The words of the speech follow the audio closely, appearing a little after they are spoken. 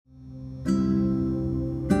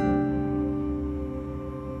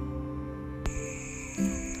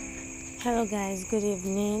Hello guys, good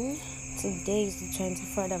evening. Today is the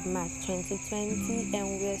 23rd of March 2020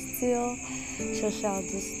 and we're still social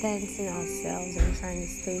distancing ourselves and trying to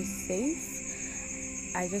stay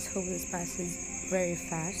safe. I just hope this passes very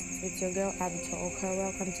fast. It's your girl Abby Talker.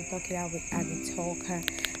 Welcome to Talk It Out with Abby Talker.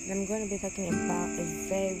 And I'm going to be talking about a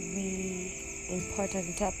very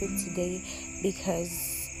important topic today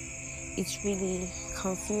because it's really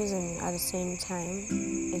confusing at the same time.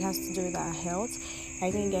 It has to do with our health. I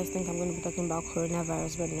know you guys think I'm going to be talking about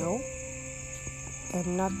coronavirus, but no,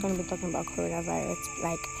 I'm not going to be talking about coronavirus.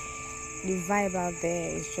 Like, the vibe out there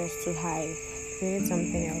is just too high. We need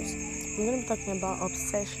something else. I'm going to be talking about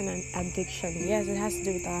obsession and addiction. Yes, it has to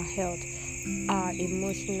do with our health, our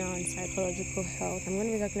emotional and psychological health. I'm going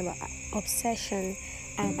to be talking about obsession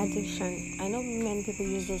and addiction. I know many people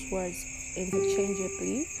use those words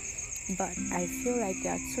interchangeably, but I feel like they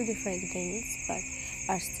are two different things, but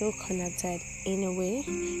are still connected in a way.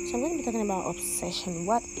 So I'm going to be talking about obsession.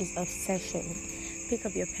 What is obsession? Pick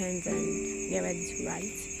up your pens and get ready to write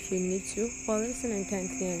if you need to, or listen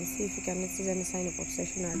intently and see if you can notice any sign of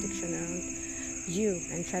obsession or addiction around you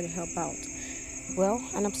and try to help out. Well,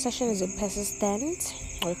 an obsession is a persistent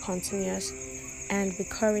or continuous and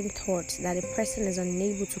recurring thought that a person is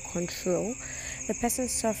unable to control. The person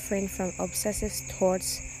suffering from obsessive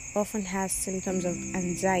thoughts often has symptoms of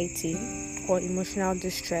anxiety or emotional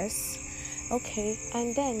distress. Okay,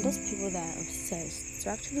 and then those people that are obsessed, to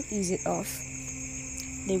actually ease it off,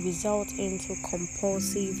 they result into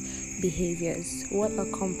compulsive behaviors. What are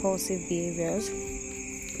compulsive behaviors?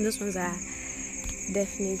 Those ones are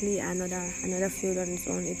definitely another field on its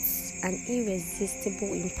own. It's an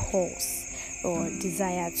irresistible impulse or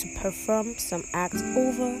desire to perform some act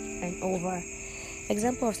over and over.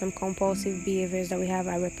 Example of some compulsive behaviors that we have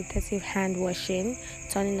are repetitive hand washing,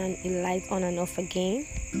 turning on a light on and off again,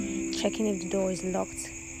 checking if the door is locked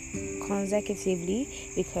consecutively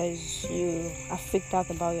because you are freaked out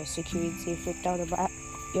about your security, freaked out about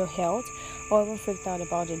your health, or even freaked out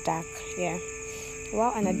about the dark. Yeah.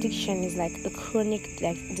 While an addiction is like a chronic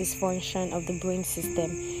dysfunction of the brain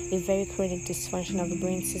system, a very chronic dysfunction of the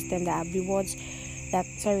brain system that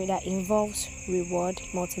involves reward,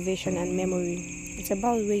 motivation, and memory. It's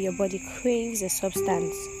about the way your body craves a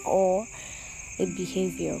substance or a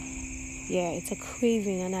behavior. Yeah, it's a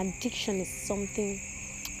craving. An addiction is something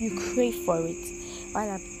you crave for it.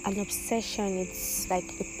 While an obsession, it's like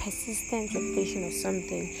a persistent repetition of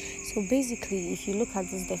something. So basically, if you look at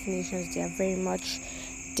these definitions, they are very much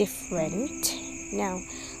different. Now,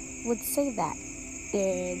 I would say that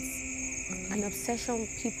there's an obsession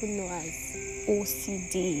people know as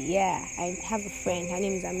OCD. Yeah, I have a friend, her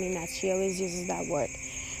name is Amina. She always uses that word.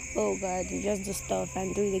 Oh God, you just do stuff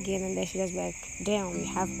and do it again, and then she just like, damn, you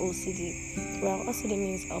have OCD. Well, OCD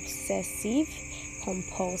means obsessive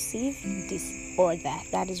compulsive disorder.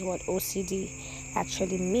 That is what OCD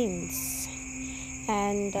actually means.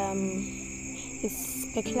 And it's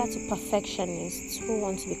peculiar to perfectionists who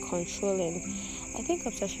want to be controlling. I think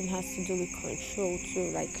obsession has to do with control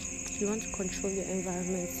too. Like, you want to control your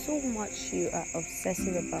environment so much, you are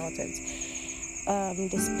obsessive about it.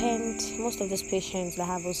 Most of these patients that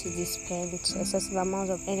have OCD spend excessive amounts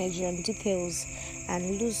of energy on details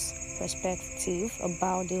and lose perspective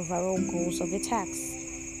about the overall goals of the task.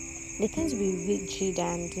 They tend to be rigid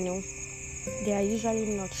and, they are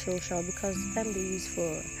usually not social because the time they use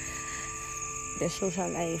for their social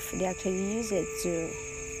life, they actually use it to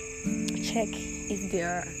check if they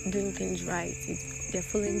are doing things right, if they're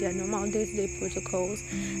following their normal day-to-day protocols.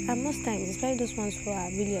 And most times, especially those ones who are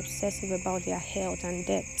really obsessive about their health and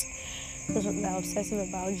death, those that are obsessive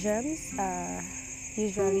about germs are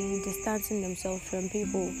usually distancing themselves from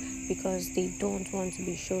people because they don't want to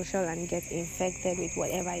be social and get infected with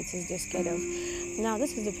whatever it is they're scared of. Now,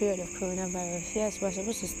 this is the period of coronavirus. Yes, we're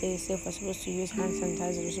supposed to stay safe. We're supposed to use hand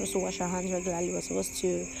sanitizer. We're supposed to wash our hands regularly. We're supposed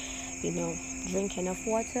to drink enough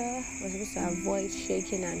water. We're supposed to avoid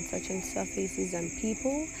shaking and touching surfaces and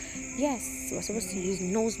people. Yes, we're supposed to use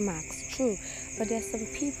nose masks. True. But there's some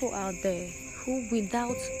people out there who,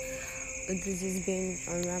 without the disease being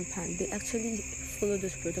on rampant, they actually follow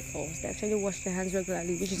those protocols. They actually wash their hands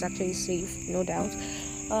regularly, which is actually safe, no doubt.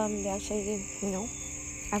 They actually,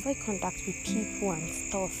 avoid contact with people and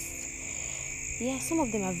stuff. Yeah, some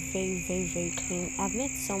of them are very, very, very clean. I've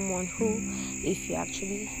met someone who, if you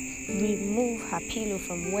actually remove her pillow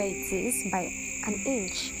from where it is by an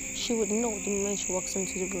inch, she would know the moment she walks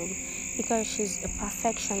into the room, because she's a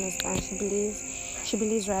perfectionist and she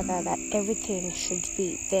believes rather that everything should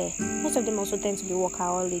be there. Most of them also tend to be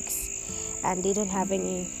workaholics and they don't have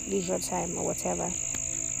any leisure time or whatever.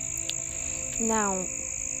 Now,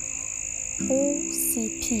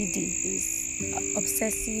 OCPD is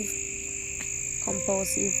obsessive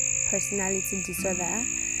compulsive personality disorder.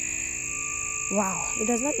 Wow, it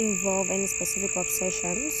does not involve any specific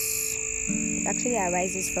obsessions. It actually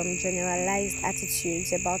arises from generalized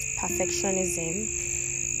attitudes about perfectionism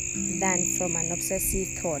than from an obsessive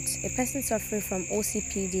thought. A person suffering from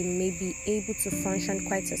OCPD may be able to function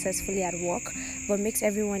quite successfully at work, but makes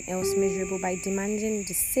everyone else miserable by demanding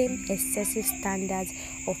the same excessive standards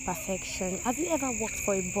of perfection. Have you ever worked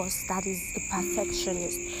for a boss that is a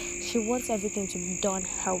perfectionist? She wants everything to be done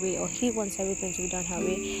her way, or he wants everything to be done her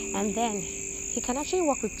way, and then he can actually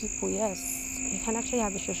work with people, yes. He can actually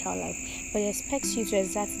have a social life, but he expects you to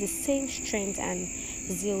exert the same strength and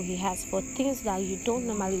zeal he has for things that you don't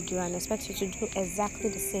normally do, and expects you to do exactly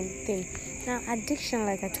the same thing. Now, addiction,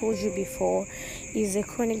 like I told you before, is a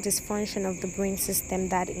chronic dysfunction of the brain system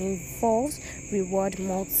that involves reward,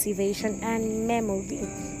 motivation, and memory.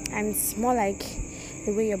 And it's more like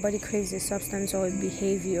the way your body craves a substance or a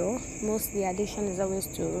behavior. Mostly, addiction is always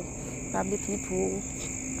to probably people,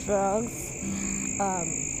 drugs,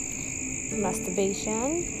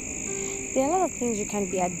 masturbation. There are a lot of things you can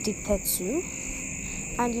be addicted to,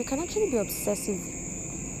 and you can actually be obsessive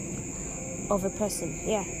of a person.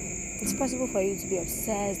 Yeah, it's possible for you to be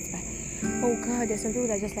obsessed by, oh God, there's some people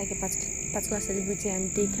that just like a particular celebrity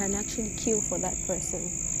and they can actually kill for that person.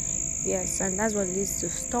 Yes, and that's what leads to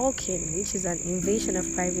stalking, which is an invasion of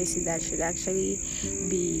privacy that should actually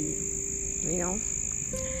be,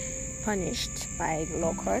 punished by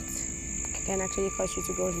law court. Can actually cause you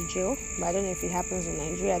to go to jail, but I don't know if it happens in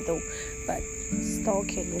Nigeria though. But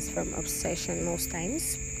stalking is from obsession most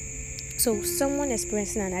times. So someone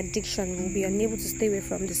experiencing an addiction will be unable to stay away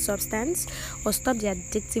from the substance or stop the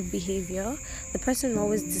addictive behavior. The person will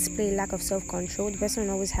always display a lack of self-control. The person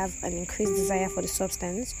will always have an increased desire for the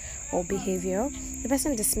substance or behavior. The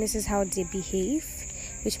person dismisses how they behave,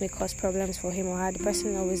 which may cause problems for him or her. The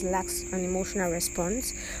person always lacks an emotional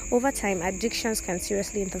response. Over time, addictions can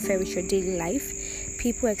seriously interfere with your daily life.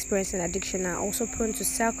 People experiencing addiction are also prone to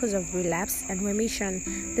cycles of relapse and remission.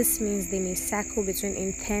 This means they may cycle between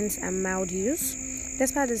intense and mild use.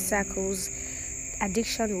 Despite these cycles,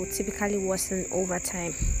 addiction will typically worsen over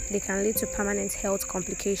time. They can lead to permanent health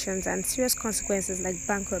complications and serious consequences like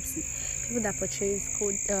bankruptcy. People that purchase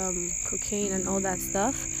cocaine and all that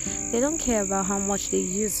stuff, they don't care about how much they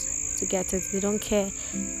use to get it. They don't care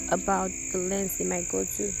about the lengths they might go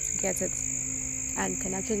to get it, and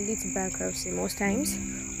can actually lead to bankruptcy most times,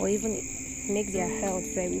 or even make their health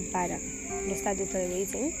very bad and they start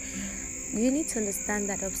deteriorating. You need to understand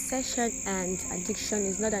that obsession and addiction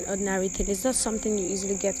is not an ordinary thing. It's not something you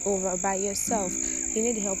easily get over by yourself. You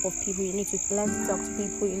need the help of people. You need to learn to talk to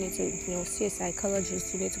people. You need to, see a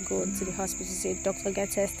psychologist. You need to go to the hospital, see a doctor,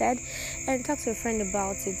 get tested, and talk to a friend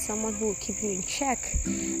about it. Someone who will keep you in check.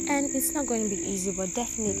 And it's not going to be easy, but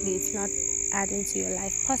definitely it's not adding to your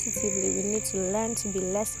life positively. We need to learn to be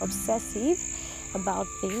less obsessive about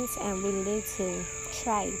things, and we need to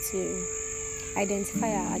try to identify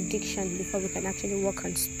our addiction before we can actually work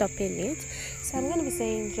on stopping it. So I'm going to be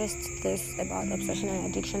saying just this about obsession and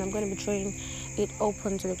addiction. I'm going to be throwing it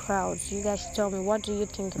open to the crowd. You guys should tell me, what do you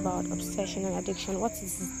think about obsession and addiction? What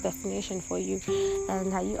is this definition for you?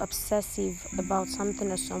 And are you obsessive about something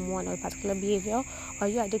or someone or a particular behavior? Or are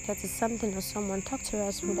you addicted to something or someone? Talk to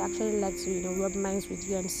us. We'd actually like to rub minds with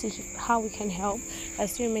you and see how we can help. I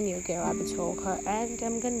still remain your girl, Abby Talker, and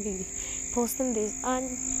I'm going to be posting this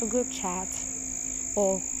on a group chat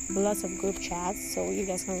or lots of group chats, so you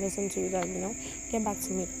guys can listen to it and get back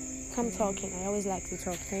to me. Come talking. I always like to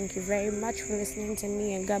talk. Thank you very much for listening to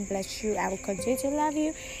me, and God bless you. I will continue to love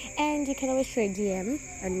you, and you can always throw a DM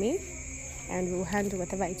on me, and we'll handle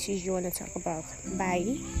whatever it is you want to talk about.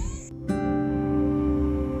 Bye.